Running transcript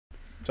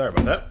Sorry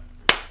about that.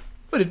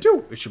 What it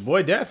do? It's your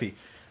boy Daffy.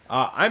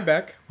 I'm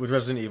back with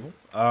Resident Evil.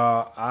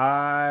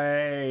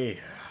 I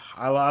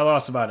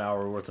lost about an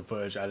hour worth of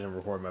footage. I didn't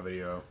record my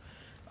video,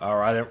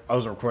 or I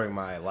wasn't recording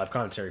my live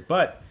commentary.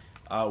 But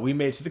we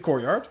made it to the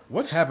courtyard.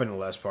 What happened in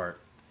the last part?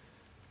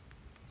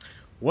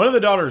 One of the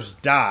daughters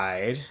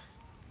died.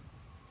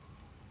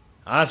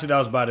 Honestly, that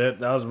was about it.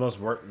 That was the most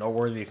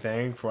noteworthy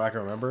thing, from what I can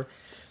remember.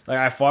 Like,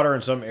 I fought her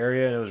in some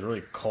area, and it was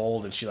really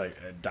cold, and she, like,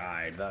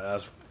 died.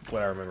 That's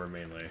what I remember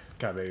mainly.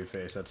 Kind of baby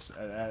face. That's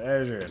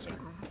your answer.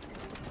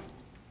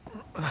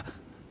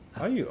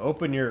 How do you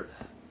open your...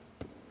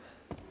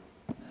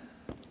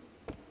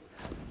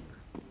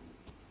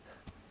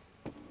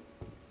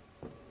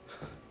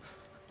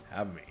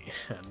 I mean,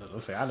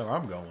 let's say I know where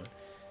I'm going.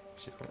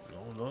 Shit,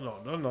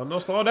 no,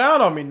 slow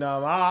down on me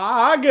now.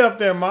 I'll get up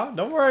there, Ma.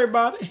 Don't worry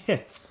about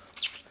it.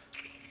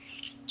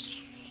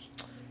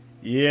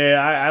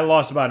 Yeah, I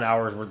lost about an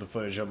hour's worth of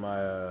footage on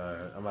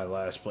my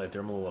last playthrough.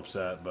 I'm a little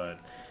upset, but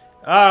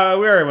we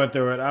already went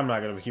through it. I'm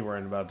not gonna keep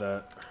worrying about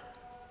that.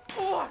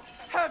 What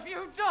have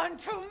you done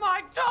to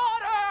my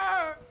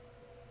daughter?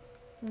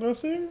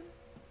 Nothing.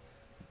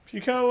 She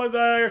kind of like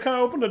that. I kind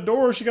of opened the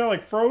door. She kind of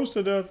like froze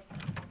to death.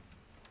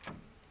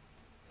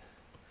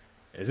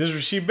 Is this where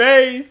she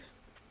bathed?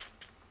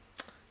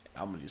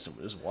 I'm gonna need some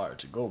of this water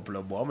to go,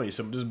 blood boy. I'm gonna need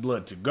some of this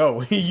blood to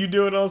go. You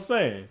do what I'm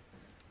saying?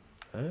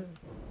 Huh?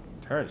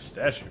 Turn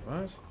statue.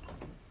 What?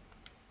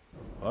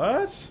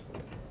 What?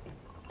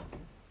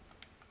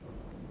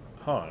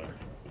 Hold on.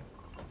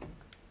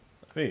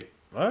 Wait.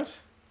 What?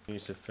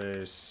 Needs to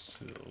face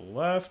to the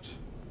left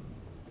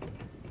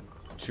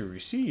to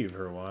receive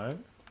her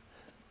wine.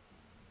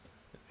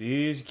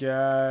 These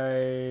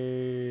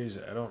guys,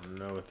 I don't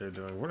know what they're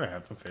doing. We're gonna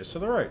have them face to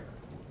the right.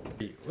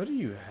 What do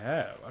you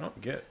have? I don't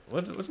get.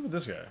 What's up with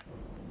this guy?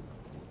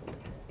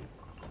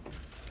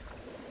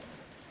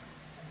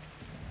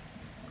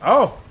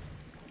 Oh.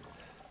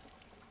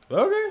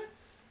 Okay.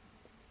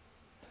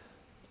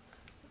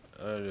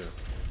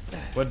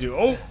 What do?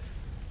 Oh.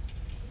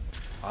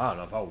 I don't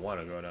know if I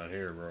want to go down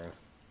here, bro.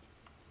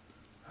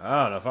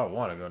 I don't know if I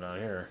want to go down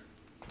here.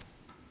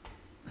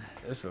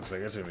 This looks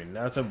like it's gonna be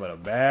nothing but a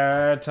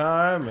bad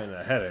time and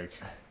a headache.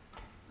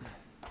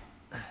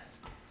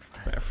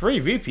 Man, free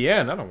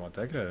VPN. I don't want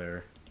that. Get out of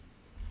there.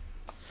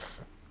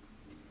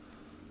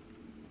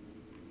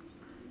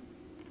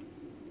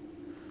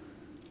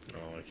 I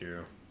don't like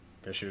you.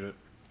 Can I shoot it?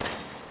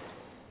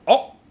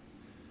 Oh!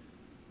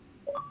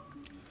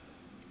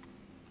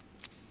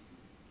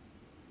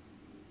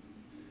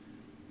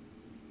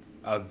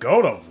 A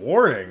goat of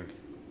warding.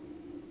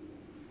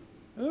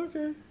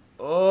 Okay.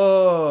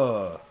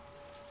 Oh.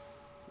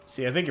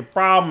 See, I think your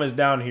problem is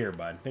down here,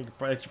 bud. I think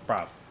that's your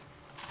problem.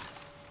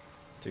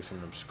 Take some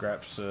of them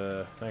scraps.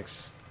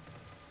 Thanks.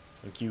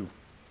 Thank you.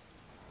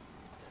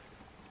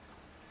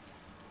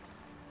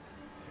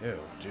 Ew,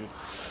 dude.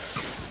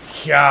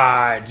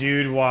 God,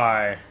 dude,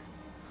 why?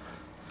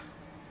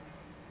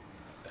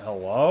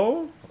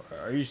 Hello?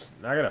 Are you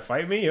not gonna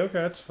fight me? Okay,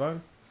 that's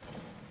fine.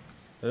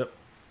 Yep.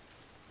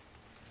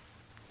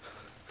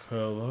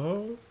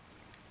 Hello?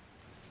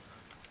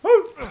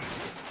 Oh!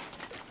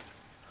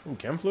 Ooh,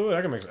 chem fluid?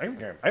 I can make a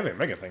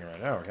thing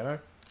right now, can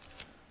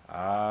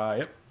I?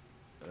 Yep.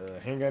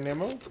 Handgun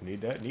ammo.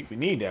 Need that. We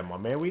need that, my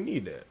man. We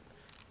need that.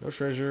 No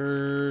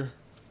treasure.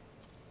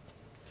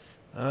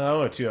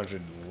 Only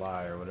 200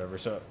 lie or whatever,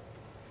 so.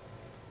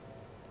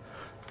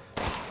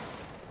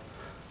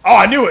 Oh,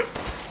 I knew it!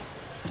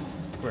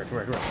 Come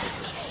here.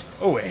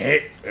 Oh,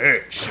 wait.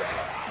 Hey, shot.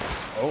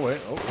 Oh, wait.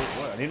 Oh,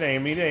 what? I need to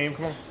aim.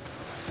 Come on.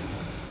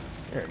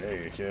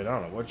 There you kid. I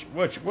don't know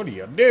what are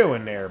you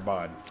doing there,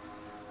 bud?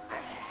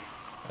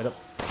 Head up.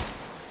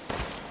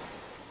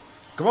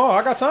 Come on,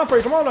 I got time for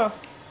you. Come on now.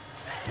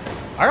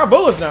 I got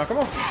bullets now. Come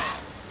on.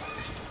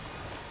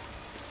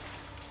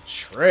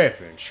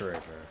 Tripping.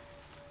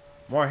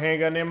 More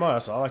handgun ammo.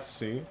 That's all I like to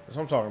see. That's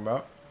what I'm talking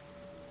about.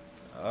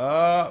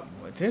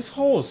 This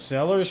whole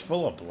cellar is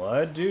full of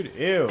blood, dude.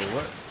 Ew.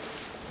 What?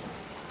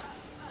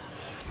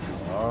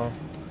 Oh,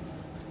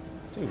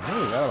 dude,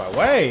 move out of my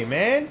way,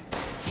 man.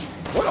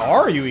 What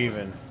are you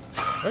even?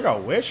 Like a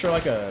witch or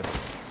like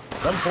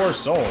some poor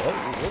soul?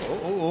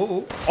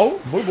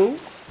 Oh, boo boo.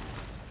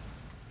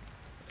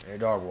 Hey,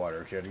 dog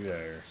water, kid. Get out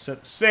of here.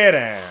 Sit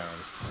down.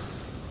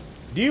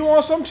 Do you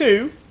want some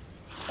too?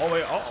 Oh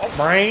wait,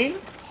 brain.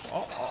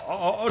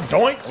 Oh,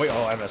 doink. Wait,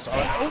 I messed up.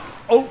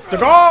 Oh, the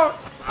guard.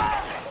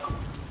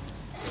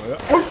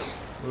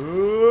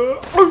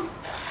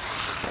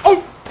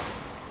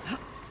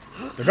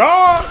 The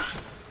guard.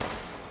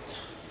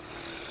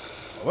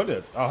 What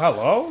did? Oh,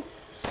 hello.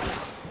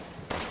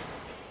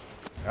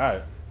 Got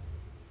it.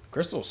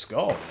 Crystal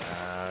skull.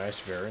 Nice,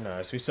 very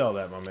nice. We sell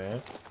that, my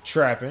man.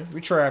 We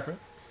trapping.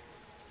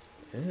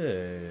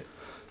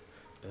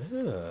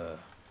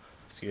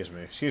 Excuse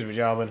me,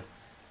 gentlemen.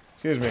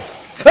 Excuse me.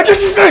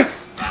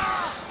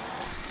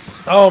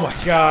 Oh my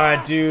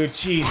god, dude.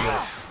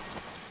 Jesus.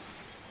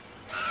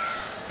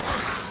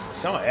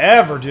 Someone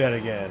ever do that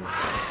again.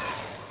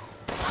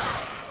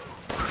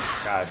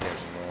 God, this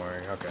game's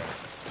annoying. Okay.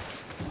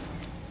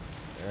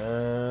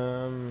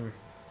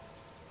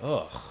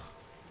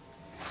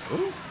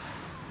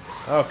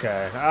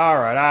 Okay,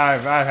 alright,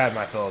 I've had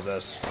my fill of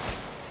this.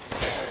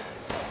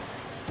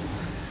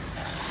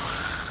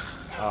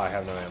 Oh, I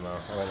have no ammo.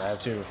 Oh, wait, I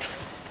have two.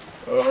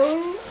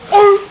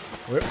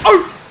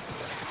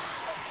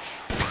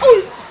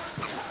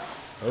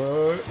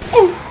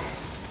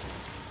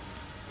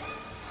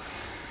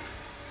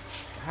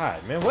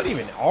 God, man, what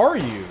even are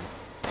you?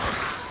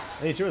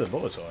 I need to see where the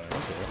bullets are. Okay.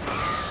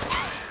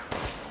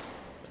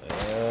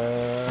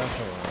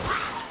 Come on.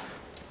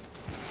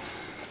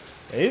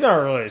 Yeah, these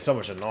aren't really so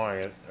much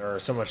annoying, or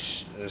so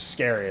much as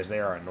scary as they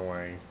are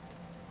annoying.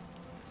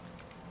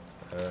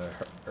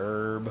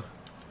 Herb.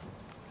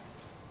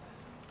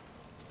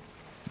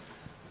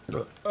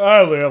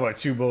 I only have like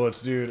 2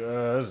 bullets, dude.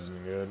 This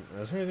isn't good.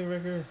 Is there anything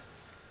back here?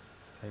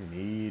 I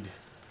need.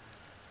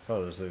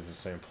 Oh, this is the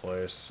same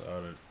place.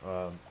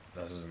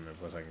 This isn't the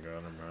place I can go.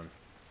 Never mind.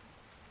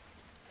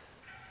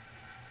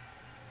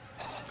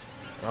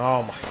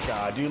 Oh my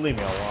god, dude, leave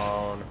me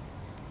alone.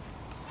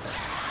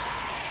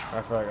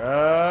 I feel like,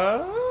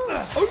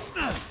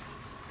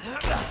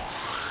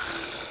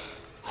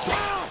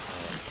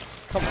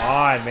 come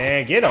on,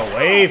 man, get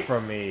away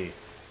from me.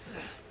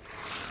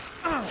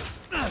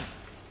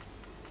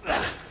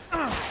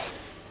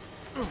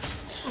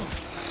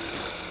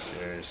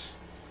 Jeez.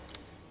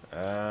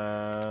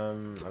 I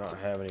don't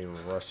have any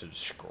rusted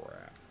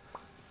scrap.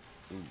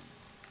 Ooh.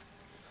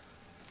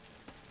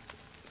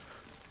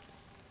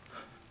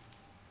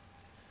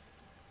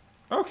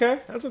 Okay,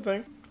 that's a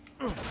thing.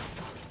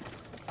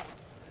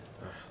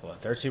 Well,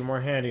 13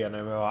 more handy on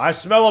ammo. I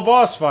smell a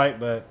boss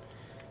fight, but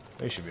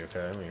they should be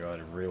okay. I'm gonna go ahead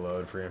and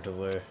reload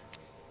preemptively.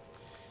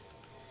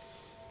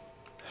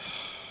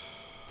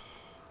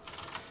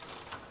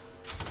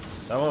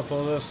 Do I want to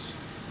pull this?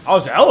 Oh,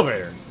 it's an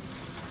elevator.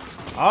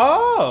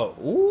 Oh,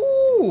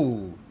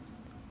 ooh.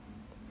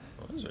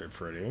 Those are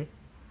pretty.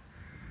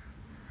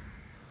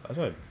 That's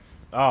what.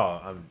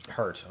 Oh, I'm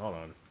hurt. Hold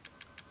on.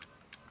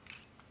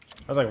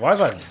 I was like, why is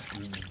my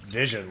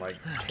vision like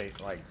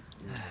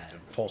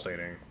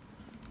pulsating?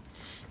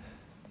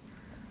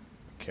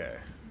 Okay.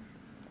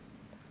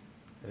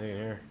 Anything in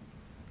here?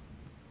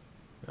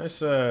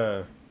 Nice.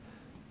 Ooh.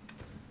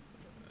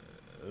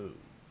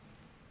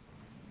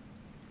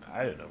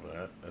 I didn't know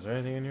that. Is there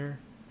anything in here?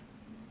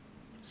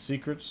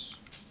 Secrets.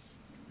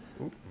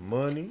 Ooh,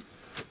 money.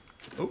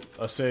 Ooh,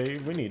 I say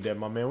we need that,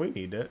 my man. We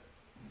need that.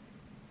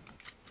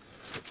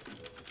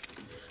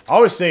 I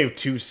always save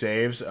 2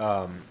 saves.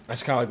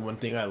 That's kind of like one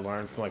thing I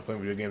learned from like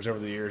playing video games over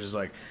the years. Is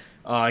like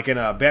in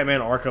Batman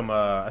Arkham.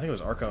 I think it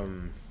was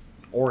Arkham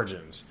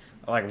Origins.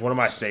 Like one of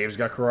my saves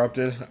got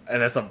corrupted,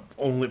 and that's the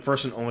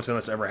first and only time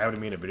that's ever happened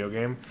to me in a video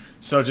game.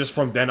 So just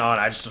from then on,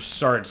 I just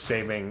started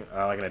saving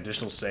like an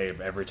additional save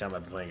every time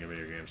I've been playing a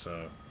video game.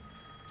 So,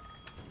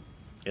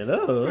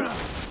 hello.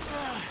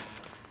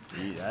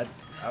 Yeah,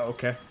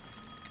 okay.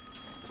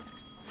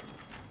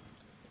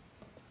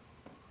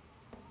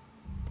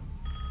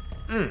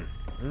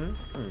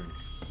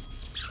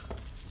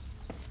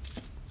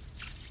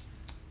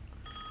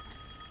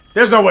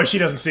 There's no way she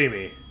doesn't see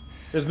me.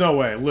 There's no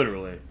way,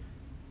 literally.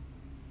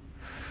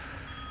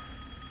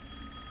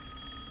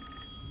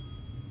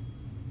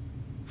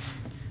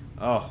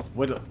 Oh,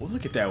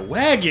 look at that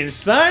wagon,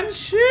 son.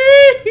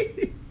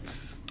 Shit.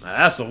 Now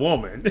that's a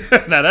woman.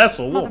 Now that's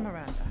a woman. Mother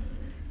Miranda,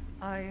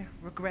 I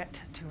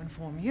regret to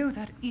inform you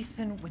that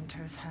Ethan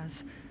Winters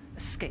has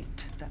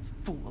escaped that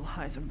fool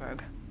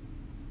Heisenberg.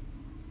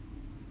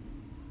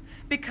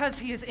 Because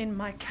he is in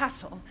my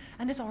castle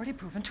and has already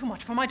proven too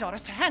much for my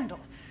daughters to handle.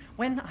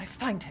 When I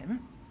find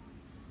him...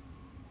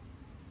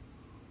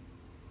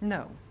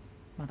 No,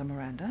 Mother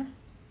Miranda.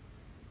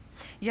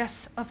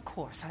 Yes, of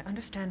course, I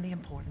understand the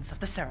importance of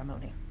the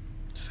ceremony.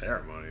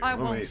 Ceremony? I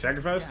What, won't he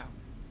sacrificed?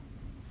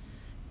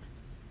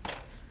 down.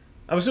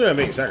 I'm assuming I'm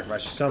making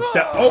sacrifices.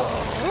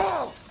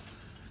 Oh!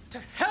 To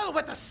hell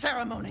with the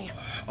ceremony!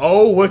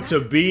 Oh, what to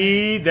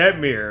be that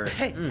mirror.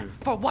 Pay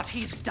for what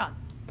he's done.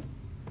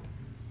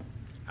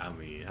 I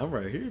mean, I'm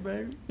right here,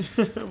 baby.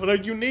 Whatever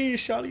you need,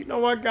 shawty, you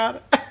know I got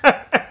it.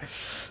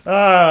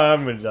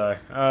 I'm gonna die.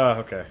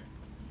 Okay.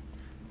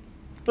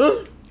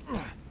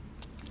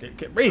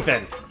 Breathe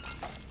in.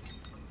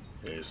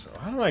 Okay, so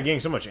how do I gain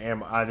so much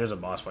ammo? There's a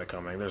boss fight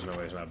coming. There's no way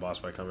there's not a boss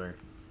fight coming.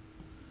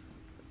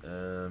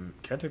 Can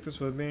I take this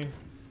with me?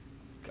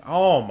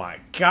 Oh my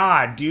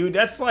god, dude.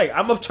 That's like,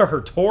 I'm up to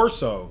her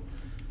torso.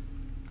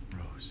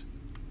 Rose,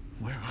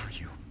 where are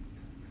you?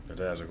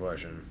 That's a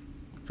question.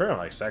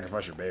 Apparently, like,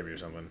 sacrifice your baby or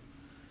something.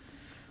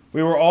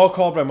 We were all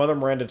called by Mother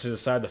Miranda to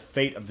decide the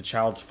fate of the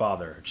child's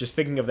father. Just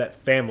thinking of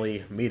that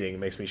family meeting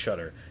makes me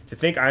shudder. To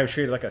think I am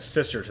treated like a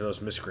sister to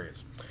those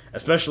miscreants.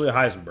 Especially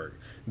Heisenberg.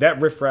 That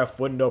riffraff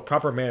wouldn't know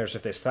proper manners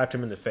if they slapped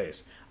him in the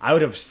face. I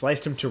would have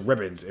sliced him to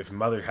ribbons if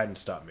Mother hadn't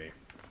stopped me.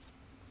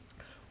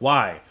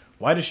 Why?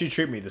 Why does she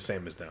treat me the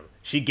same as them?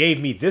 She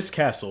gave me this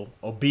castle,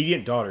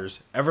 obedient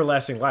daughters,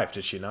 everlasting life,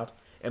 did she not?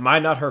 Am I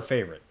not her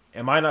favorite?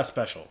 Am I not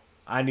special?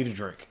 I need a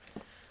drink.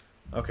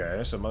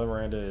 Okay, so Mother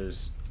Miranda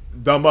is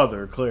the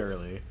mother,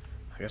 clearly.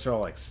 I guess they're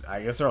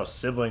all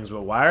siblings,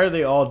 but why are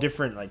they all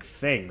different like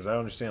things? I don't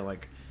understand.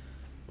 Like,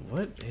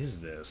 what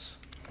is this?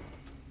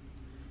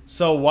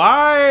 So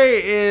why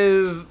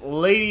is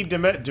Lady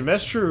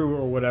Dimitrescu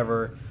or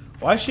whatever?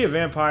 Why is she a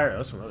vampire?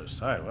 That's from the other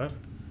side. What?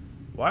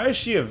 Why is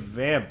she a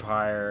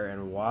vampire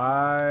and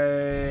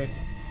why?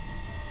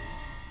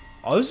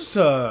 Oh, this is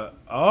a.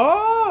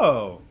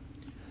 Oh,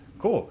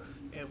 cool.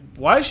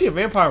 Why is she a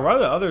vampire? Why are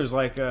the others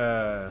like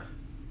different?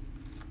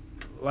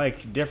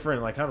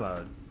 Like kind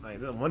of like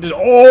one just.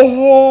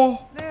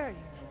 Oh. There you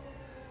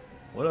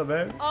What up,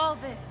 babe? All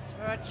this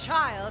for a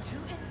child who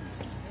isn't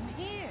even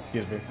here.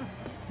 Excuse me.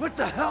 What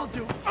the hell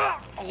do?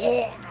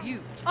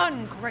 You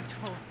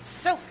ungrateful,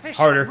 selfish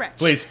Harder, wretch.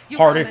 please. You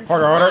Harder, come into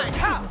harder. my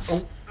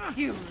house.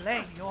 You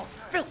lay your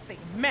filthy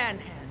man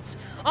hands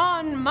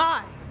on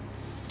my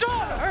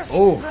daughters,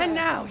 Oh. and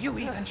now you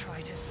even try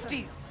to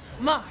steal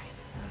my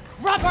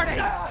property.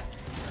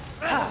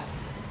 How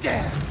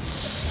dare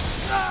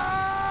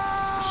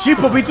She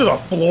put me to the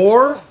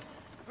floor.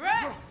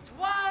 Rest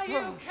while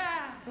you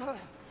can,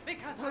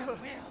 because I will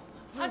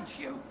hunt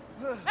you,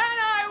 and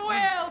I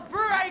will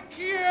break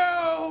you.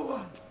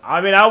 I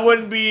mean, I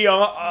wouldn't be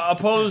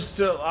opposed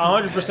to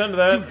 100% of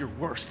that. Do your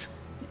worst.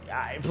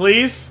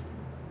 Please.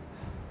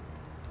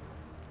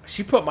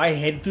 She put my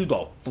head through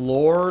the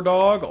floor,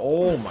 dog.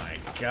 Oh my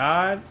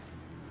god.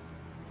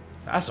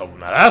 That's a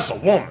woman. I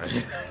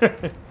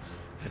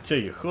tell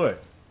you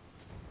what.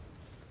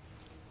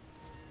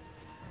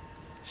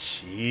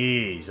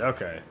 Jeez.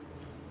 Okay.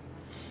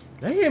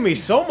 They gave me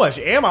so much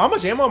ammo. How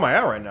much ammo am I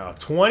at right now?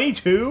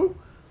 22?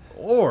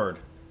 Lord.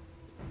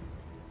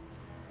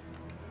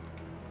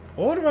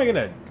 What am I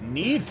gonna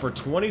need for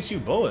 22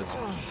 bullets?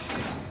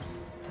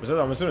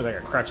 I'm assuming like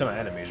a crap ton of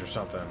enemies or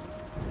something.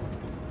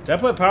 Did I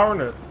put power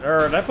into,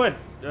 or did I put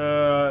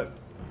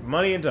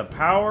money into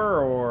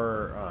power,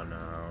 or oh no,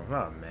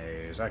 not a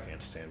maze. I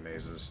can't stand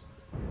mazes.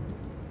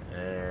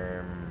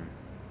 And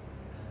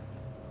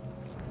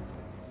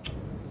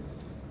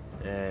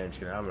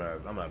I'm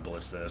gonna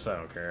blitz this. I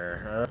don't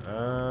care.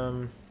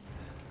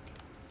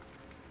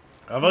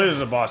 I believe this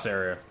is a boss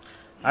area.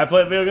 I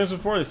played video games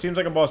before. This seems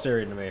like a boss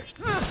area to me.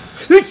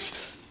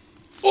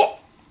 Oh!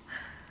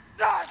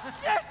 Ah,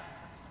 shit!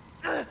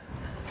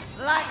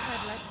 Like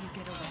I'd let you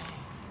get away.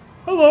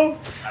 Hello.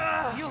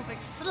 You'll be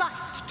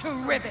sliced to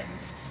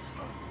ribbons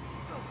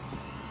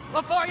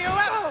before you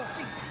ever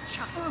see that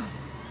child.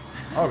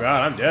 Oh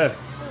god, I'm dead.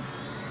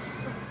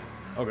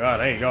 Oh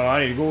god, I ain't go. I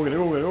need to go. Don't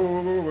know where I'm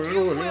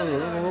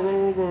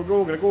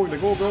going.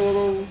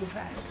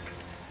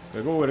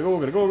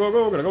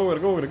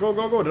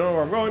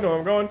 Know where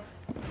I'm going.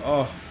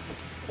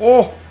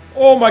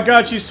 Oh my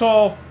god, she's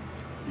tall.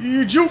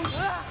 You juke.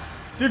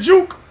 The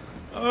juke.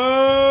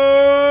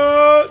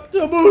 The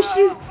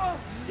boosty.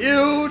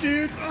 Ew,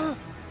 dude.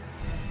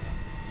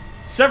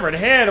 Severed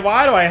hand.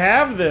 Why do I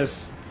have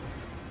this?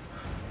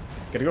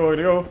 Gotta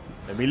go.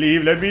 Let me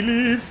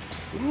leave.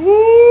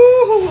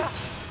 Woo!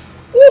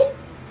 Woo!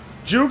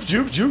 Juke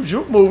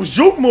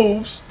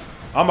moves.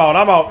 I'm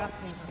out.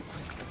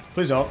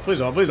 Please don't.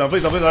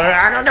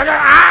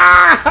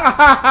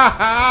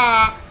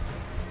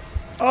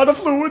 Oh, the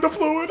fluid. I'm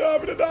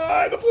gonna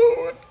die. The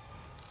fluid,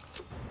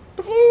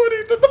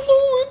 Ethan, the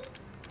fluid.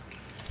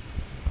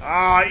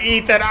 Ah,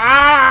 Ethan.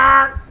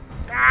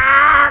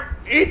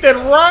 Ethan,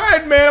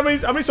 run, man.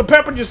 I need some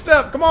pep in your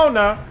step. Come on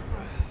now.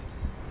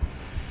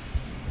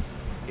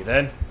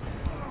 Ethan.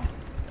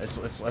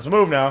 Let's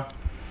move now.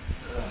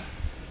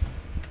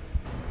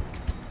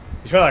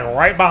 He's probably like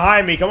right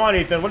behind me. Come on,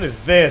 Ethan. What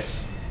is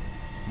this?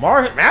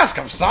 Mask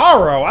of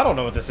Sorrow. I don't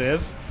know what this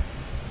is.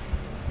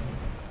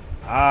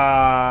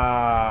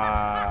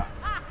 Running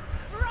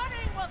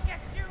will get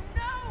you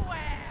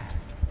nowhere.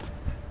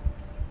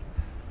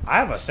 I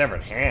have a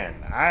severed hand.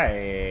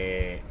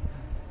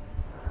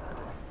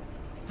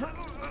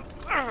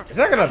 Is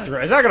that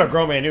gonna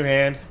grow me a new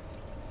hand?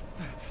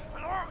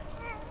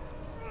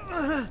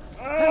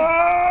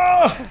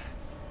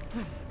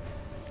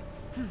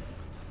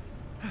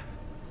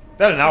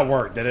 That did not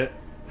work, did it?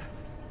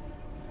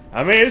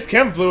 I mean, it's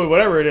chem fluid,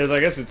 whatever it is. I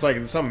guess it's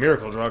like some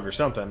miracle drug or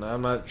something.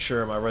 I'm not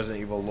sure my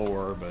Resident Evil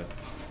lore, but...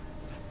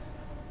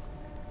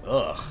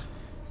 Ugh.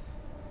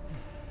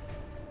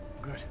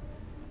 Good.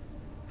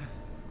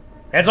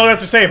 That's all I have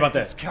to say about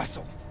This this.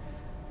 castle.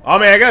 I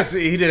mean, I guess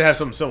he did have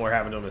something similar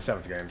happen to him in the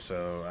 7th game,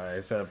 so...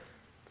 it's a...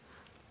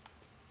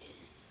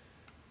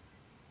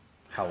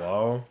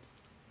 Hello?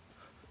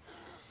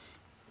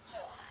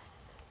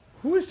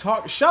 Who is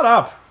talking? Shut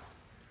up!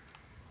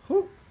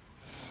 Who?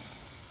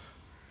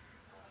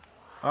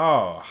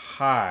 Oh,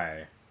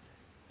 hi.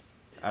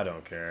 I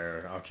don't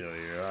care. I'll kill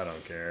you. I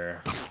don't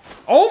care.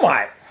 Oh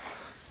my!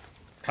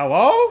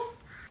 Hello?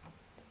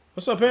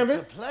 What's up, It's a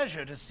Pambi?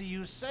 pleasure to see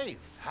you safe.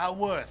 How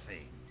were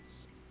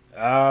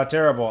things?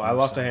 Terrible. I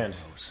lost a hand.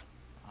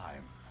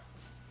 I'm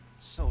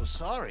so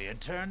sorry it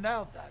turned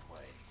out that way.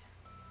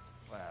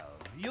 Well,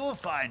 you'll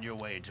find your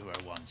way to her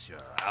once you're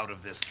out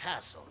of this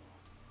castle.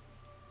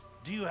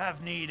 Do you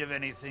have need of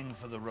anything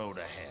for the road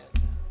ahead?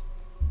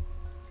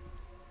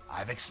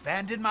 I've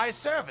expanded my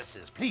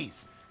services.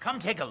 Please, come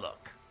take a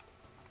look.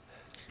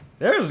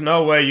 There's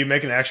no way you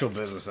make an actual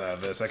business out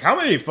of this. Like, how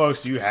many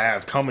folks do you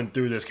have coming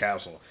through this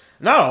castle?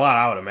 Not a lot,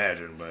 I would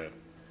imagine, but...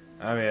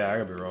 I mean, I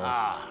could be wrong.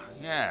 Ah,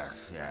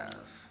 yes,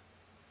 yes.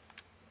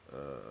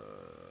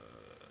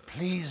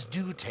 Please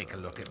do take a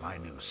look at my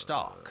new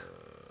stock.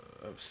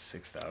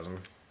 6,000.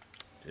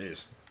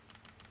 Jeez.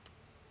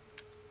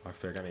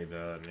 Lockpick, I need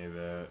that, need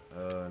that,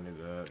 need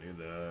that, need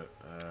that,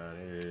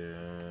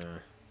 need...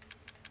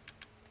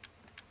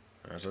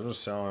 Alright, so I'm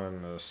just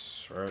selling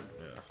this, right?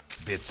 Yeah.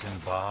 Bits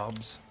and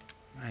bobs?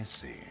 I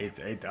see.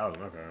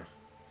 8,000, okay.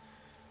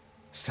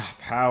 Stop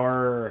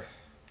power.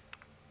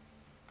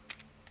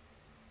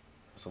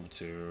 That's level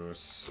 2.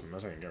 It's the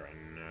most I can get right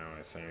now,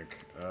 I think.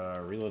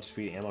 Reload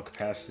speed, ammo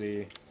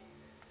capacity.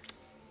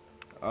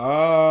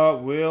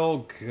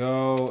 We'll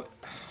go...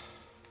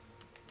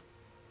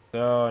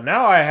 So,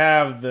 now I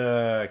have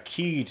the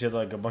key to,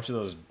 like, a bunch of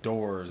those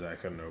doors that I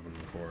couldn't open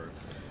before.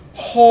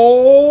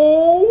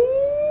 Oh!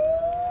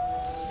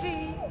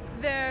 See,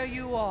 there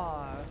you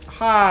are.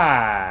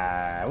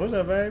 Hi. What's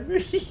up,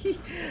 baby?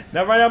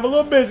 Now, right now, I'm a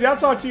little busy. I'll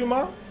talk to you,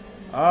 Mom.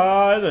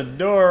 There's a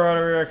door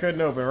over here I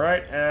couldn't open,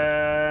 right?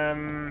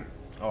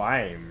 Oh,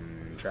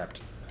 I'm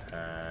trapped.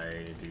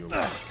 I need to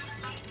go.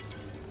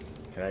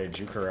 Can I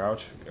juke her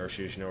out? Or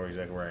she should know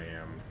exactly where I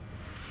am.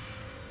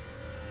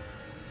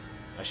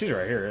 Oh, she's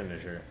right here, isn't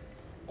she?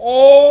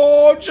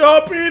 Oh,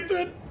 jump,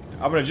 Ethan!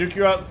 I'm gonna juke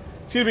you out.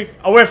 Excuse me.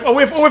 A whiff, a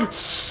whiff, a whiff!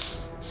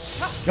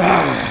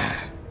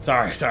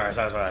 Sorry.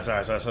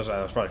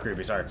 That's probably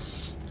creepy. Sorry.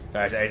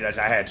 I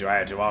had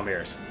to. All I'm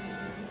ears.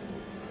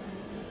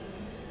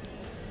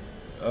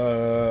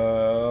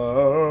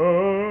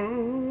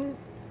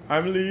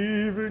 I'm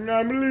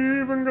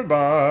leaving.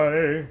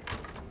 Goodbye.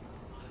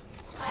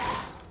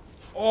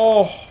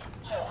 Oh.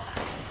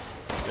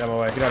 Get out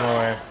of my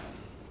way.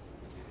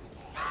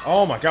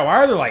 Oh my god, why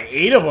are there like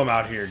 8 of them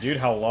out here, dude?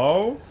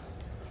 Hello?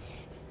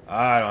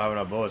 I don't have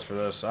enough bullets for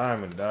this. I'm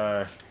gonna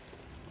die.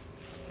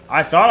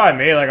 I thought I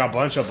made like a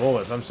bunch of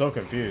bullets. I'm so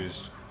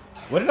confused.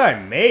 What did I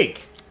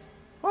make?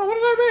 Oh, what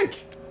did I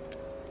make?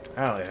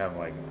 I only have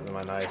like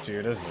my knife,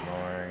 dude. This is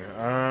annoying.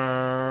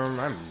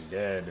 I'm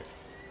dead.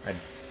 I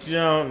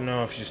don't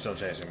know if she's still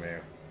chasing me.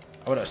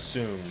 I would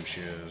assume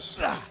she is.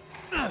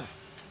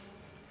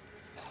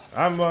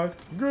 I'm like,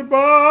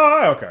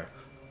 goodbye. Okay.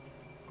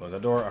 Close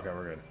that door. Okay,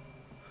 we're good.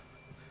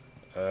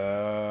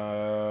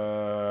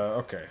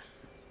 Okay.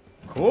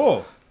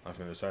 Cool. Left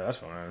me this side. That's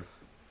fine.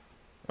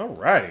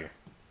 Alrighty.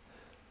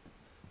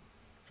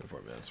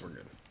 24 minutes. We're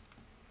good.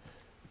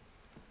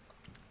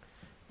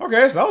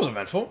 Okay, so that was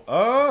eventful.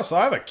 So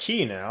I have a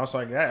key now,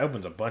 so that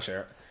opens a bunch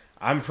of...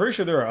 I'm pretty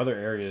sure there are other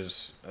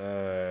areas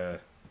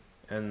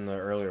in the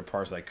earlier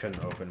parts that I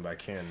couldn't open, but I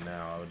can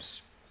now. I would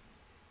just...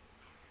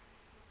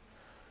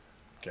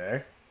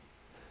 Okay.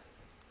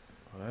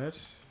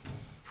 What?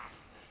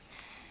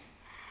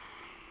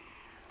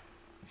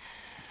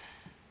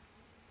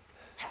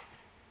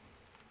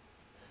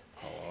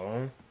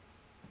 Hello?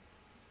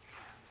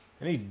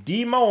 Any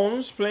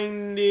demons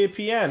playing the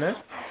piano?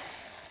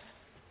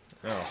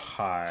 Oh,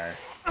 hi.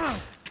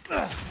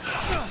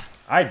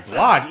 I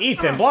block!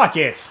 Ethan, block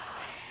it!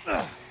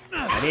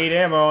 I need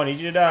ammo, I need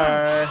you to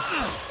die.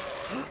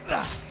 I'm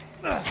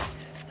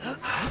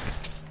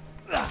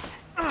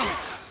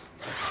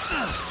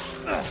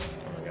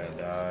gonna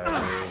die.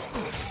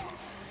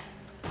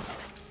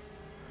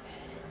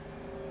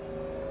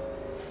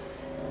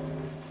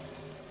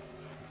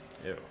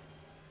 Ew.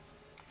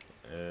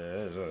 What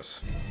is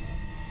this?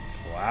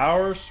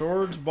 Flower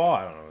Swords Ball?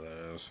 I don't know what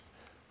that is.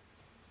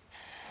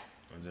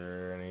 Is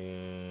there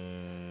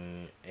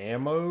any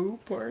ammo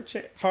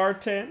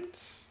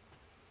partents?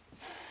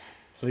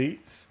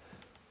 Please?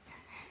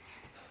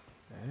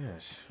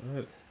 Yes.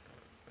 What?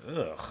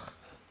 Ugh.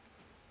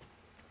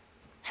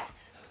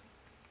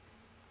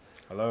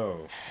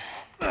 Hello.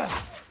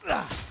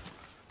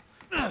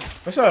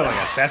 There's like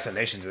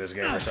assassinations in this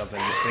game or something.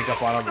 Just sneak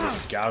up on them and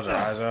just gouge their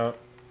eyes out.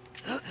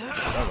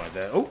 Something like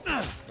that. Oh!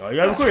 Oh, you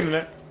gotta be quick in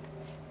that.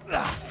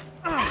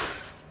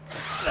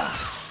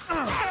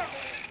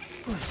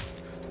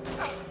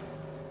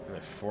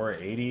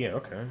 480,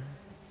 okay.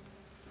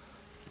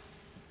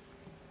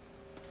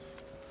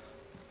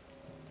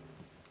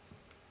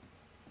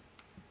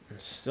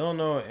 Still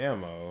no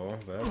ammo,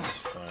 but that's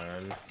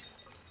fine.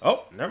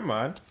 Oh, never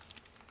mind.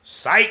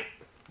 Sight!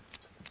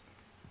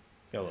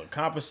 Got a little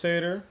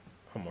compensator.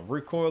 I'm gonna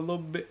recoil a little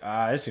bit.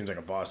 This seems like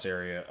a boss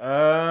area.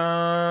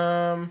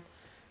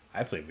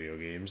 I play video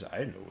games.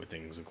 I know what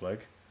things look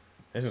like.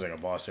 This seems like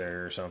a boss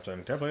area or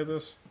something. Can I play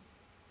this?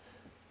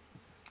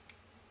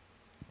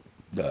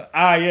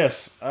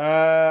 Yes.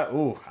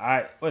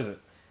 What is it?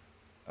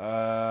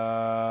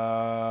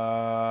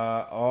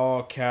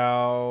 All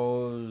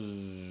cows.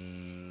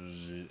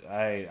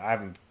 I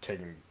haven't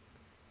taken.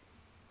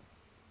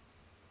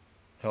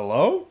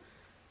 Hello?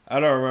 I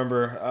don't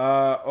remember.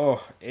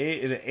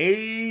 Is it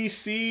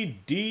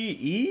ACDE?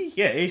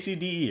 Yeah,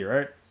 ACDE,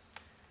 right?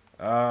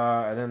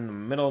 And then the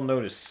middle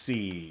note is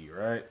C,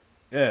 right?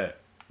 Yeah,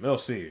 middle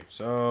C.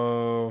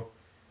 So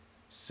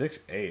 6,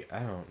 8. I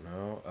don't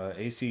know.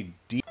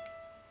 ACD.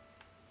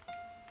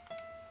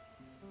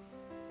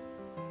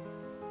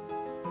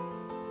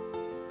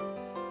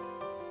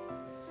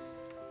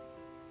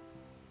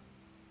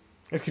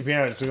 This could be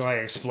it's gonna like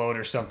explode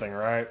or something,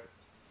 right?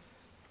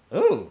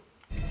 Ooh.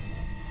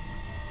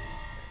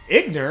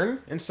 Ignern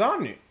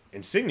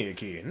Insignia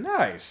key.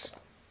 Nice.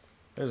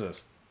 There's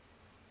this.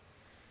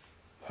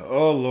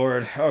 Oh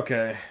lord.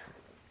 Okay.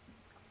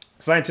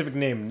 Scientific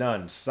name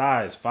none.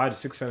 Size 5 to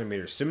 6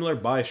 centimeters. Similar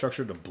body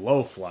structure to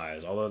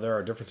blowflies, although there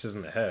are differences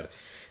in the head.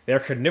 They are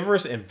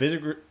carnivorous and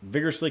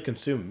vigorously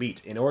consume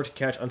meat. In order to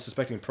catch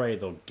unsuspecting prey,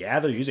 they'll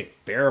gather using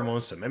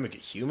pheromones to mimic a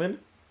human.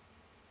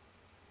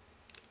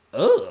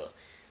 Ugh.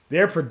 They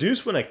are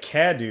produced when a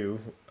cadou,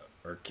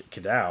 or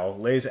cadou,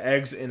 lays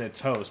eggs in its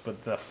host,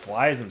 but the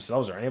flies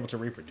themselves are unable to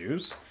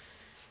reproduce.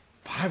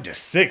 5 to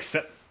 6.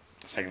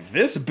 It's like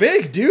this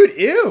big, dude.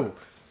 Ew.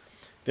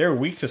 They're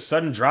weak to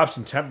sudden drops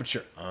in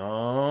temperature.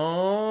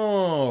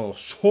 Oh,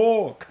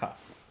 so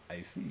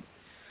I see.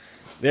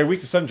 They're weak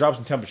to sudden drops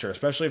in temperature,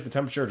 especially if the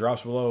temperature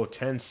drops below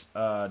 10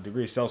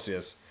 degrees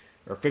Celsius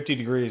or 50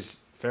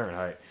 degrees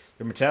Fahrenheit.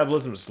 Their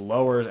metabolism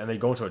lowers and they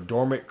go into a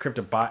dormant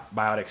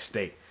cryptobiotic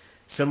state,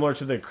 similar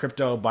to the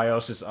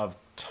cryptobiosis of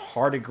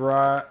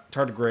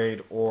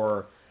tardigrade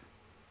or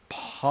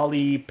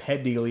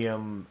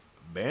Polypedilium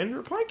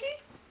vanderplanky?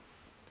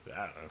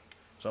 I don't know.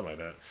 Something like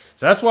that.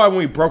 So that's why when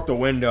we broke the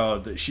window,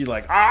 that she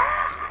like,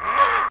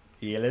 ah!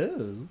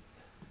 Hello.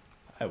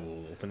 I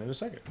will open in a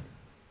second.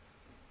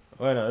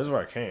 Wait, no, this is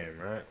where I came,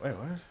 right? Wait,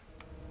 what?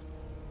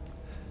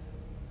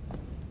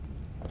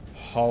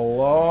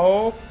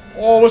 Hello?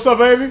 Oh, what's up,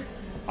 baby?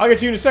 I'll get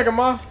to you in a second,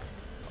 ma.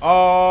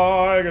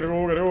 I gotta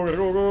go.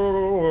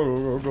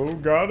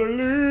 Gotta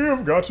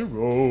leave, got to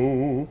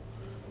go.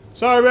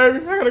 Sorry,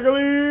 baby, I gotta go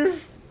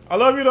leave. I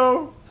love you,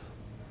 though.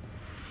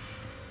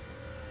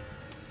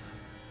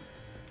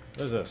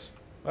 What is this?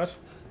 What?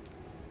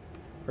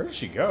 Where did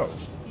she go?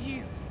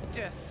 You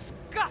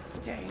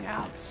disgusting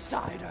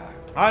outsider.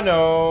 I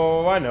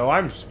know.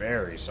 I'm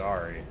very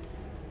sorry.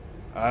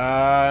 Oh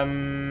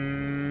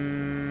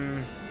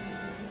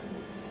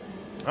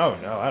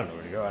no, I don't know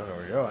where to go. I don't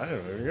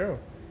know where to go.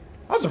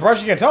 I'm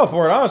surprised she can't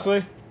teleport,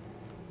 honestly.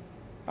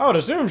 I would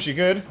assume she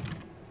could.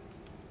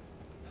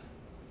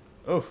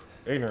 Oh,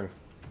 ignorant.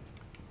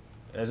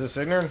 Is this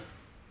ignorant?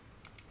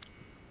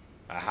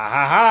 Ah ha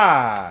ha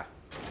ha!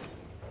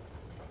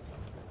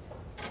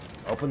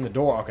 Open the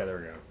door. Okay, there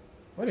we go.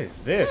 What is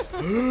this?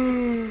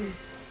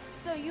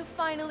 So you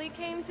finally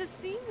came to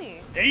see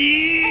me.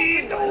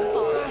 Hey,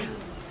 no!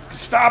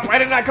 Stop! I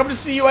did not come to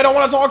see you. I don't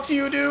want to talk to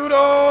you, dude.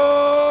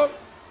 Oh,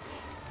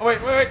 wait.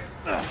 Bad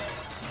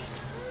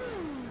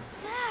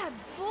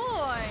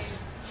boy.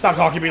 Stop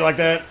talking to me like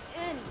that.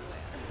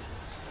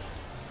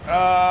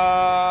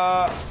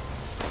 Anywhere.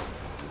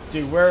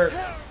 Dude, where?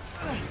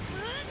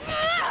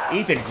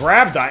 Ethan,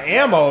 grab the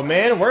ammo,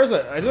 man. Where's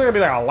it? Is there gonna be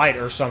like a light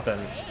or something?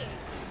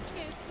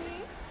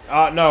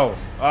 No.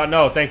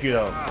 No, thank you,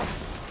 though.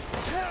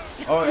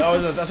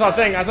 Oh, that's not a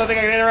thing. That's not a thing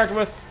I can interact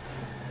with.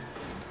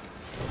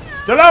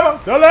 Deliver!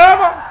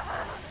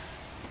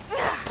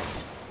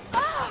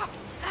 Ow,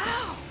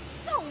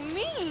 so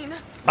mean.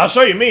 I'll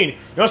show you mean. You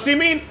wanna see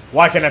mean?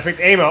 Why can't I pick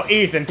the ammo?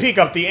 Ethan, pick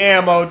up the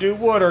ammo, dude.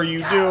 What are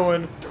you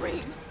doing?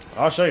 Dream.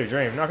 I'll show you,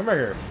 Dream. Now, come back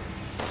here.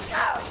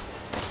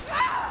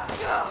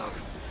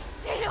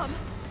 Damn.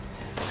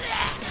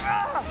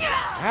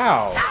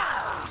 Ow.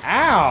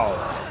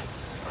 Ow.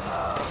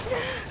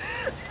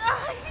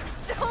 I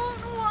don't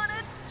want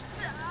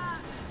to die.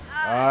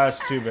 That's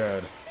too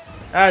bad.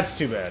 That's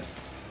too bad.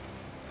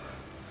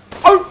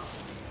 Oh!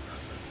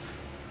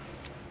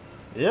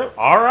 Yep,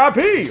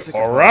 R.I.P.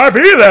 R.I.P.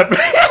 that.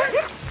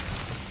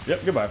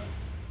 Yep, goodbye.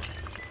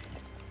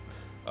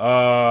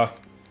 I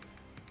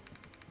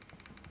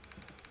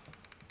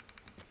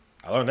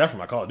learned that from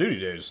my Call of Duty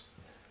days.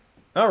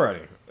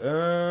 Alrighty.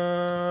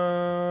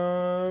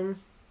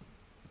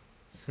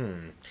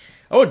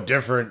 Oh,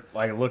 different.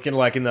 Like, looking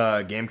like in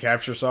the game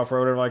capture software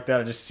or whatever like that.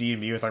 I just see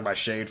me with like my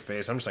shaved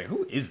face. I'm just like,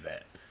 who is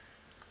that?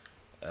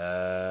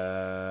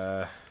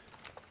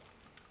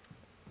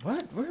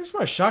 What? Where's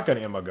my shotgun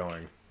ammo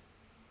going?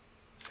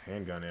 It's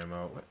handgun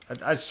ammo.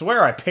 I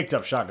swear I picked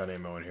up shotgun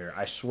ammo in here.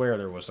 I swear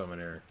there was some in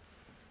here.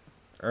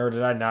 Or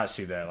did I not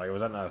see that? Like,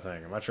 was that not a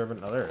thing? Am I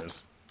tripping? Oh, there it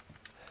is.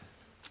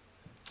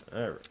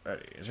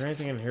 Alrighty. Is there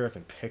anything in here I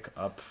can pick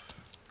up?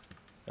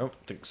 I don't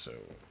think so.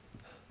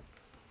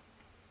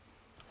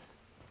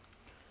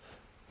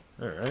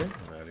 Alright,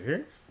 I'm out of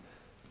here.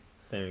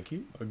 Thank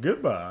you.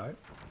 Goodbye.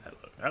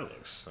 That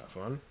looks not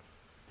fun.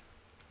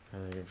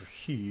 Anything over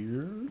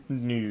here?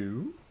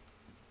 New.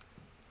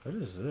 What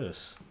is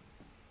this?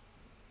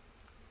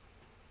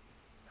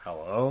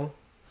 Hello?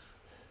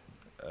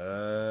 Why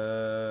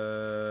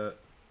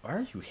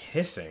are you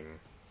hissing?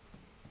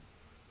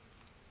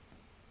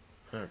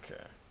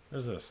 Okay. What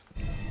is this?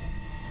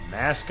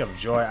 Mask of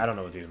Joy. I don't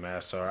know what these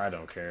masks are. I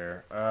don't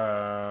care.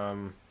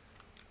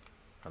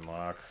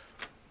 Unlock.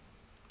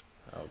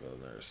 I'll go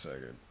in there a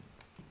second.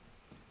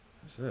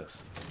 What's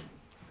this?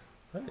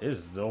 What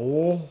is the...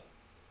 Oh,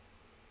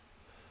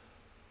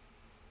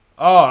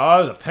 that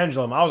was a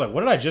pendulum. I was like,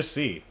 what did I just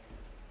see?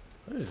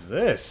 What is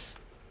this?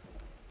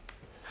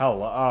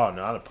 Hello? Oh,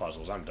 not a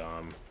puzzles. I'm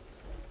dumb.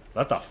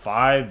 Let the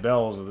 5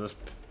 bells of this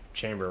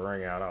chamber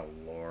ring out. Oh,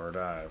 Lord.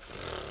 Okay,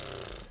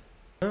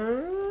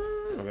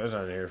 there's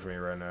nothing here for me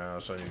right now,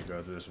 so I need to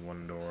go through this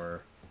one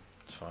door.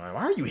 It's fine.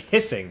 Why are you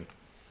hissing?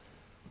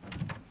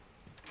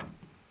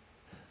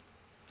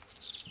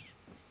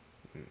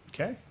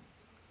 Okay.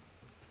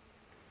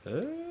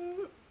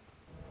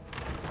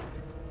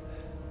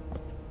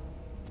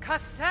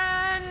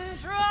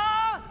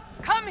 Cassandra,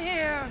 come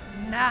here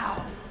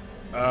now.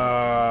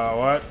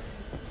 What?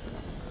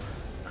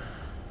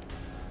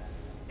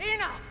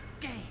 Enough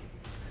games.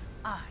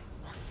 I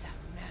want that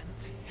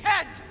man's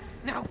head.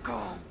 Now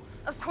go.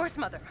 Of course,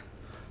 Mother.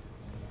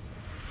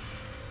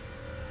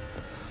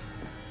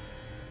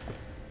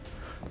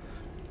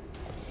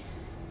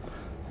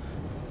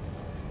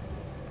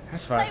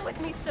 That's fine. Play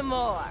with me some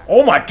more.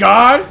 Oh my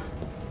God!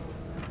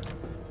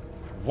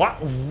 What?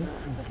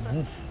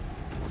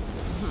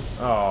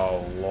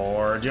 Oh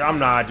Lord, dude, I'm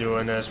not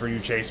doing this where you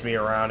chase me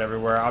around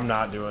everywhere. I'm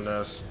not doing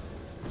this.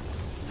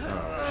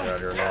 Oh God,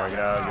 you're annoying. Get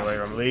out, get away.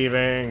 I'm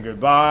leaving.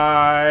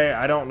 Goodbye.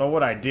 I don't know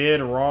what I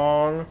did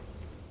wrong.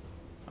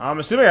 I'm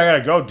assuming I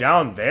gotta go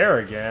down there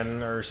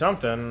again or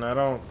something. I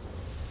don't.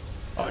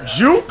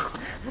 Juke!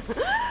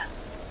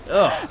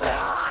 Ugh.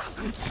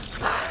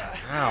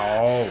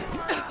 Ow.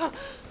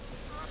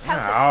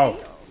 Ow.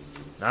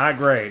 Not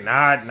great.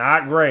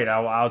 Not great.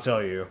 I'll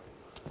tell you.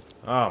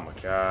 Oh my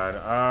God.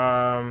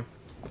 I'm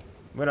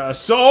gonna.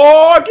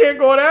 I can't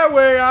go that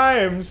way. I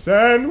am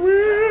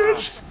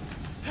sandwiched.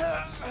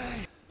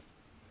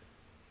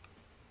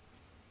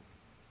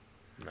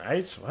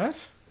 Knights?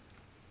 What?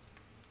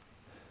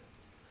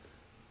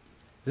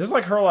 Is this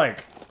like her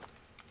like?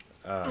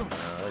 Oh no!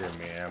 They're giving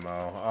me ammo.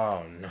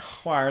 Oh no!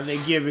 Why are they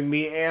giving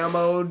me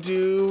ammo,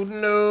 dude?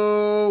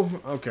 No.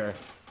 Okay.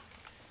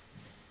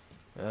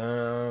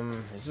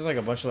 This is like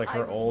a bunch of like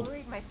her I was old.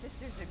 worried my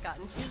sisters had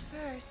gotten to you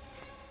first.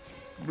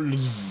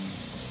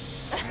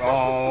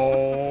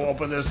 Oh,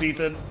 open this,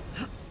 Ethan.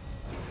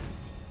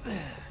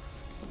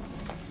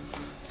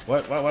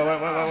 What?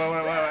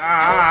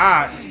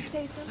 Ah! Did you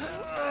say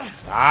something?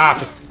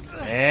 Stop,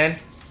 man.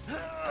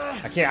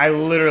 I can't. I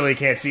literally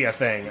can't see a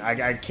thing.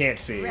 I can't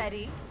see.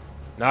 Ready?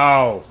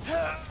 No.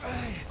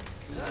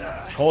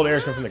 Cold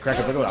airs come from the crack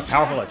of a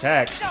powerful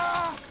attack.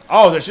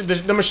 Oh, the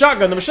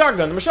shotgun. The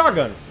shotgun. The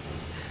shotgun.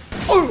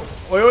 Oh!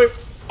 Wait.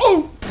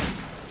 Oh!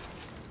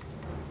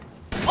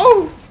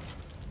 Oh!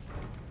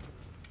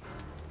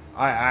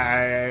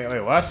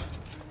 Wait, what?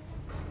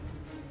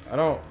 I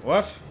don't,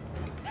 what?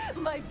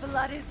 My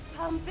blood is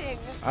pumping.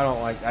 I don't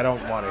want to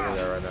hear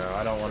that right now.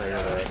 I don't want to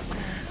hear that.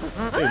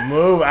 Dude,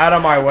 move out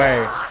of my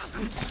way.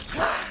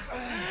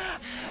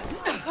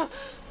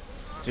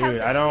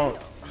 Dude, I don't.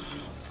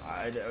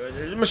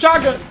 My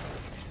shotgun!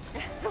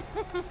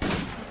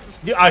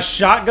 Dude, a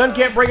shotgun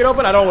can't break it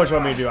open? I don't know what you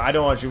want me to do. I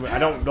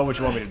don't know what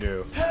you want me to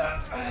do.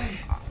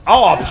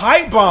 Oh, a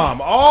pipe bomb!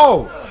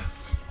 Oh!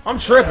 I'm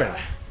tripping.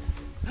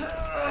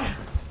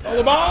 Oh,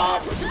 the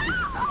bomb!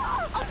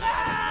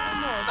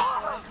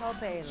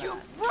 You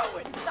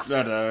ruined the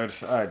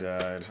I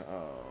died.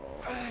 Oh.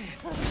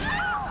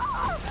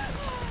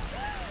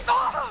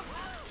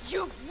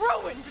 You've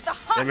ruined the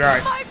heart You'll be alright.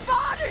 of my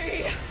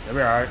body! You'll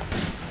be alright.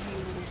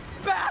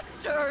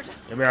 Bastard!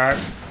 You'll be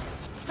alright.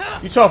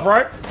 You tough,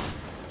 right?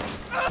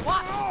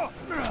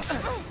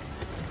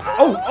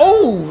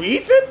 Oh,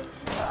 Ethan?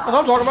 That's what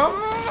I'm talking about.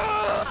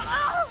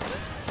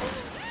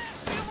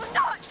 You will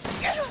not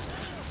get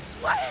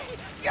away!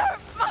 You're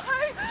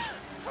my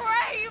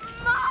prey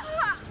mine!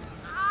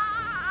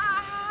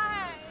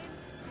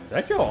 Did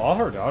that kill all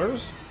her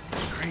daughters?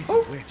 Crazy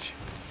witch.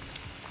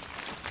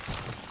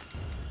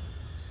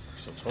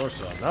 So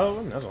torso. Another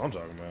one? That's what I'm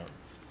talking about.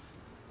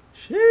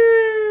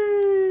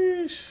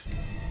 Sheesh.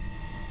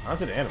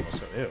 Onto the animals.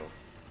 So ew.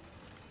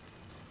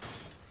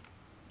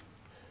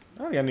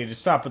 I think I need to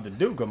stop at the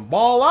Duke and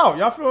ball out.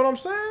 Y'all feel what I'm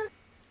saying?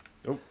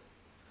 Nope.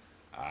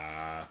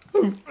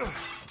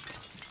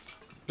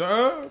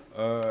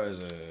 Is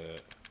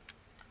it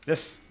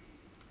this?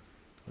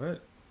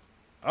 What?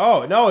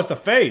 Oh no, it's the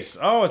face.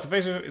 Oh, it's the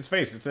face. It's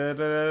face. It's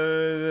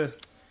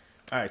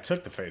I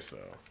took the face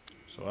though,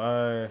 so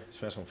this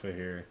face won't fit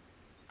here.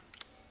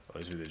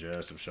 Always be the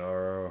jest of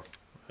sorrow.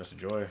 That's the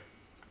joy.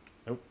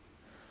 Nope.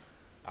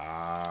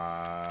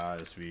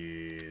 This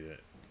be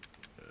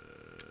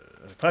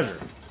that's a pleasure.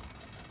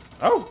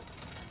 Oh,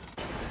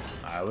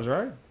 I was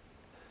right.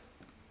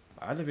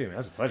 Why'd they be?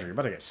 That's a pleasure. You're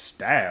about to get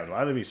stabbed.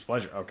 Why'd they be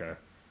pleasure? Okay,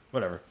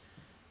 whatever.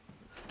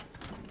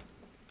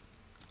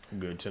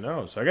 Good to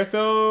know. So I guess they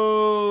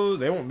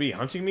won't be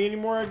hunting me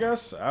anymore. I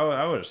guess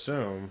I would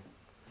assume,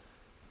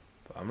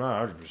 but I'm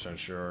not 100%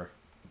 sure.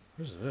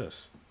 What is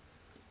this?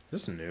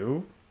 Is this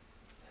new?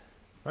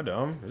 Am I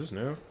dumb? Is this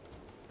new?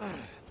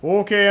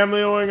 Okay, I'm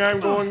leaving. I'm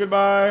going.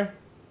 Goodbye.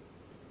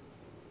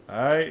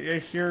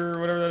 I hear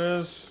whatever that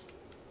is.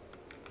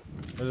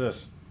 What is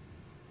this?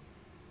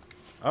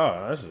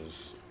 Oh, this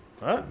is.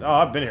 What? Oh,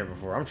 I've been here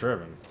before. I'm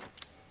tripping.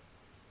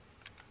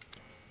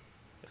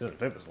 It doesn't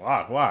fit this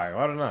lock. Why?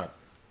 Why did it not?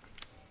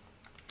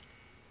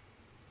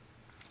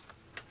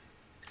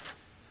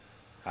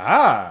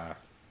 Ah.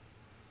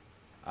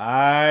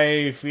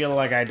 I feel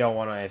like I don't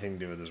want anything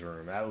to do with this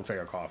room. That looks like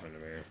a coffin to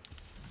me.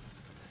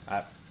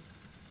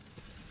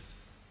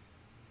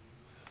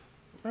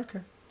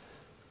 Okay.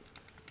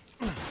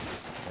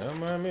 Don't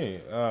mind me.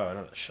 Oh,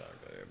 another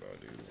shotgun, bro,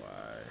 dude.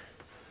 Why?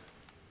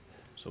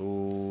 So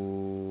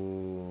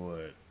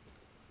what?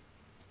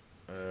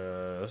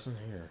 Listen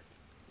here.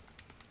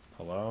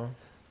 Hello?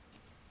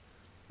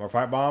 More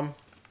pipe bomb?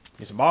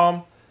 Need some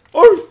bomb?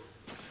 Oh!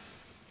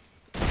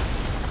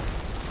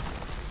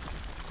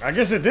 I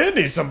guess it did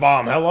need some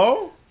bomb.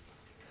 Hello?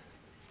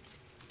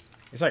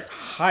 It's like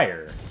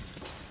higher.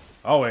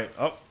 Oh, wait.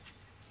 Oh.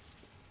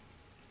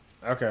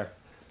 Okay.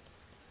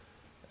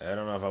 I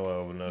don't know if I will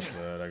open this,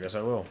 but I guess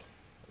I will.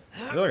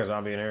 There's like a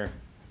zombie in here.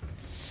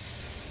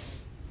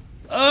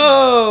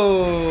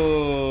 Oh!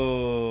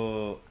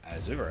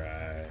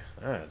 Azurai.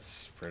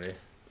 That's pretty.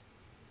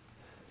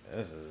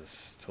 This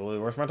is totally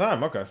worth my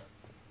time. Okay.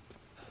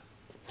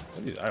 What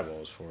are these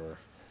eyeballs for?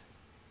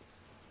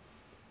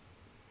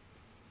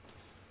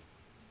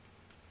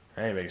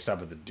 I need to make a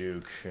stop at the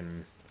Duke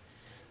and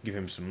give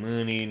him some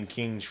money and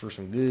kings for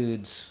some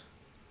goods.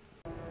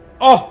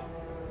 Oh!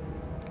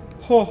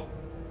 Oh!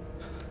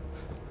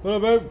 What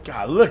about?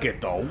 God, look at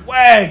the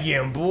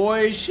wagon,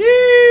 boy.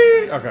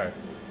 Shit! Okay.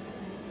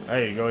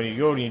 There you go,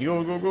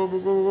 go,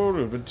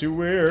 go. But to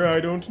where, I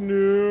don't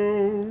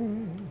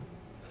know.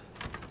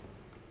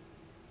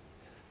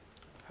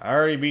 I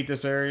already beat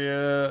this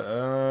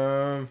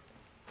area.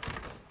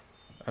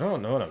 I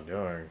don't know what I'm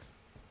doing.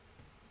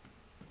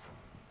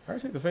 Did I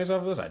take the face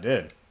off of this? I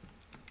did.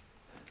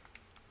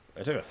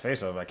 I took the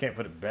face off. I can't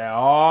put it back.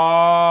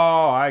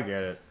 Oh, I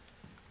get it.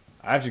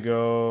 I have to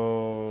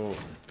go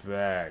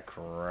back,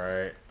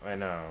 right? I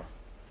know.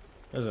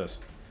 What is this?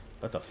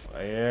 What the f...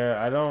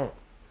 Yeah, I don't...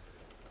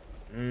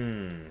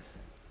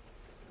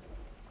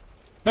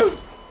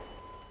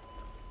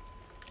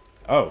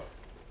 Oh.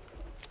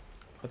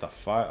 What the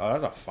fuck? Oh, I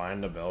have to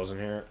find the bells in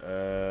here.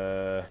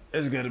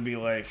 It's gonna be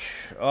like...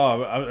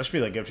 Oh, I should be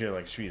like up here,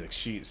 like, should be like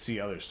see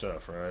other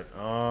stuff, right?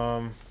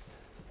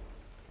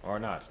 Or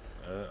not.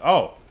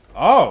 Oh!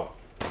 Oh!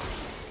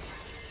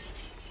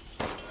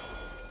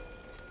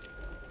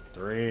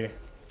 3.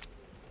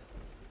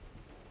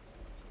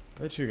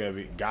 The 2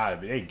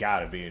 they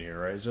gotta be in here,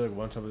 right? Is there like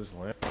one top of this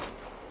lamp?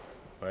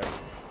 Wait.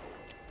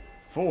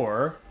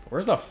 4?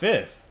 Where's the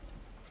 5th?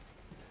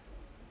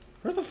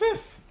 Where's the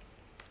 5th?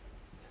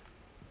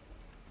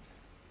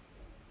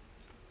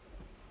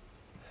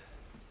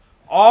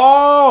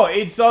 Oh,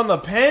 it's on the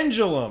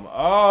pendulum.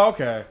 Oh,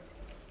 okay.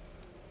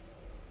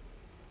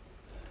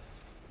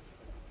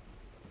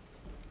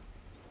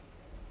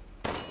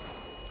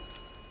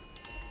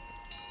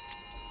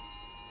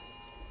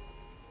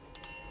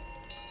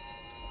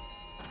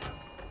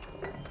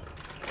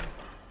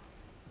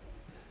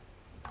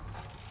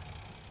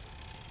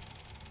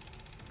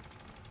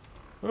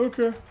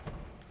 Okay.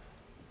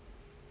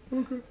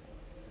 Okay.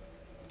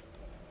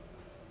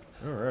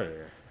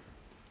 Alrighty.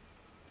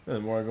 And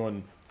then we're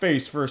going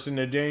face first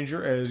into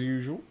danger, as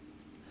usual.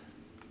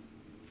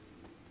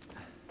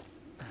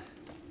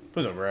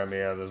 Please don't grab me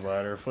out of this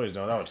ladder. Please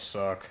don't. That would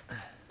suck.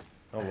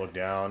 Don't look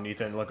down.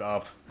 Ethan, look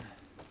up.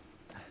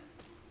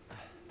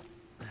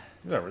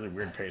 This is a really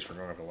weird pace for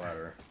going up a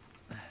ladder.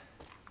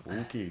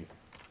 Wookie.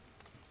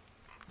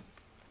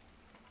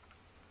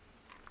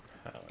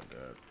 I don't like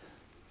that.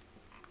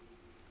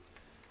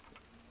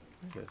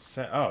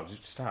 Oh,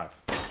 just stop.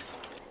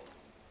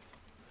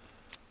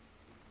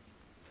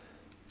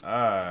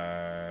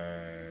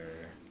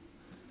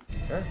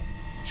 Okay.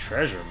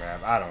 Treasure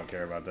map. I don't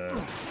care about that.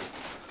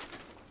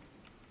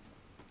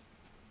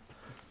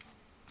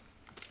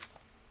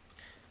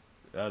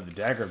 The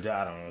dagger of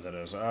death. I don't know what that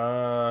is.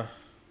 I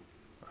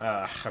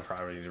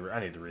probably need to. I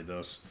need to read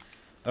this.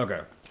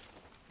 Okay.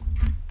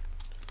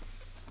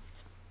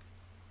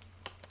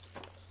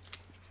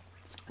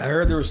 I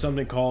heard there was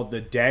something called the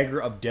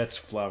Dagger of Death's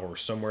Flower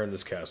somewhere in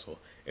this castle.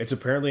 It's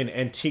apparently an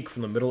antique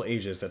from the Middle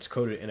Ages that's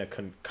coated in a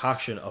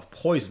concoction of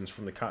poisons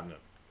from the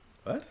continent.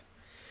 What?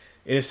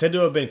 It is said to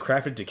have been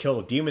crafted to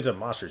kill demons and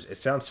monsters. It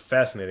sounds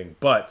fascinating,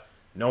 but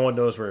no one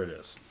knows where it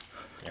is.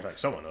 In fact,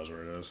 someone knows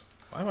where it is.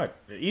 Why am I...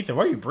 Ethan,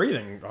 why are you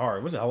breathing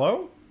hard? What's it?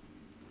 Hello?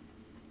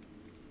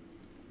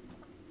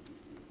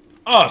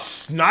 A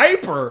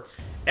sniper?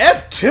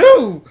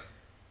 F2?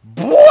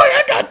 Boy,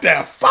 I got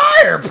that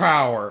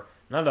firepower!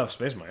 Not enough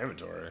space in my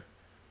inventory.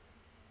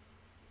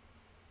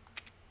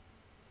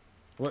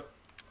 What?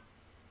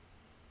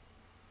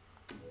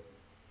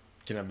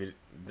 Cannot be...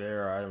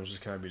 There are items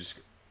just cannot be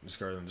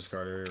discarded in the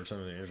discard area or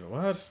something.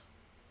 What?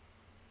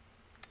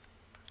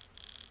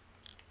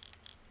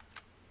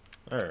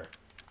 There.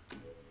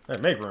 Hey,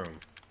 make room.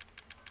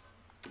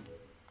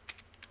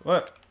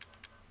 What?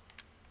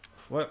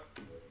 What?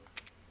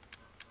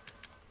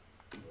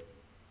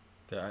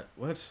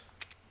 What?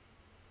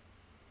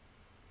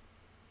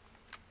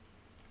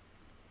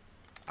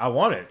 I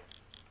want it.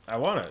 I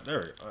want it.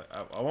 There.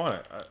 I want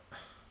it.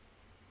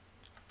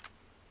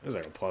 This is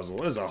like a puzzle.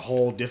 This is a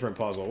whole different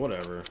puzzle.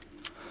 Whatever.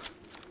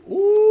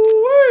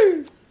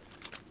 Ooh-wee!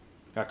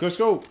 Got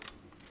Cusco.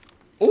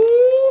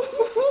 Ooh!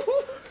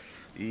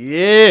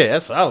 Yeah,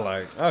 that's what I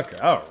like. Okay,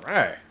 all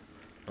right.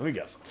 We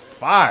got some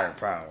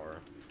firepower.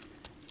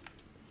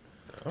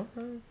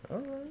 Okay, all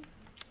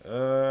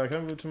right. Can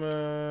I move to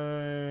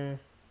my...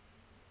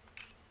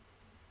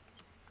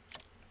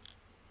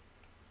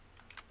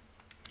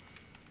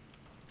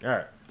 All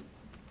right.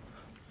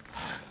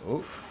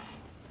 Oh,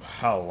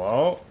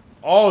 hello.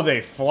 Oh,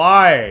 they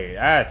fly.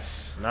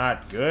 That's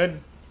not good.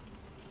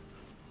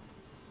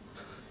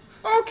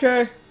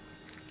 Okay.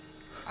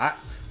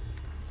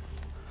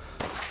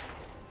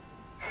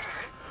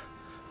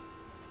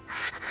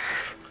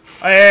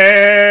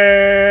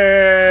 Hey!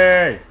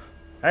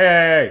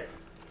 Hey!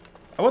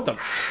 What the?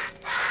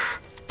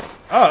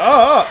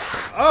 What?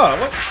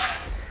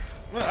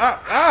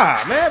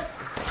 Man.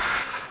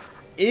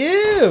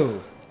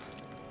 Ew.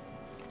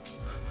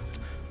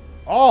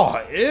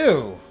 Oh,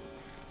 ew.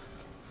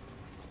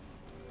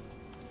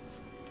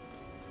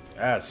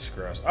 That's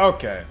gross.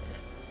 Okay.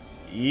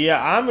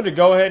 Yeah, I'm going to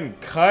go ahead and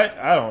cut.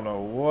 I don't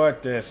know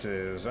what this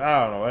is.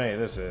 I don't know what any of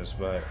this is,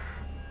 but...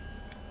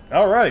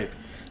 Alrighty.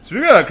 So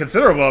we got a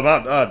considerable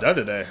amount done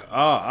today.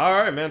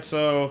 Alright, man.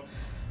 So,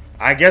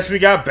 I guess we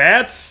got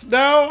bats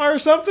now or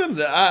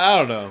something? I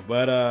don't know.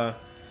 But,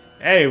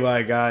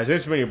 anyway, guys.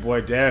 It's been your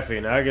boy, Daffy.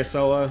 And I guess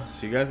I'll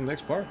see you guys in the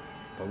next part.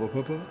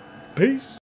 Peace.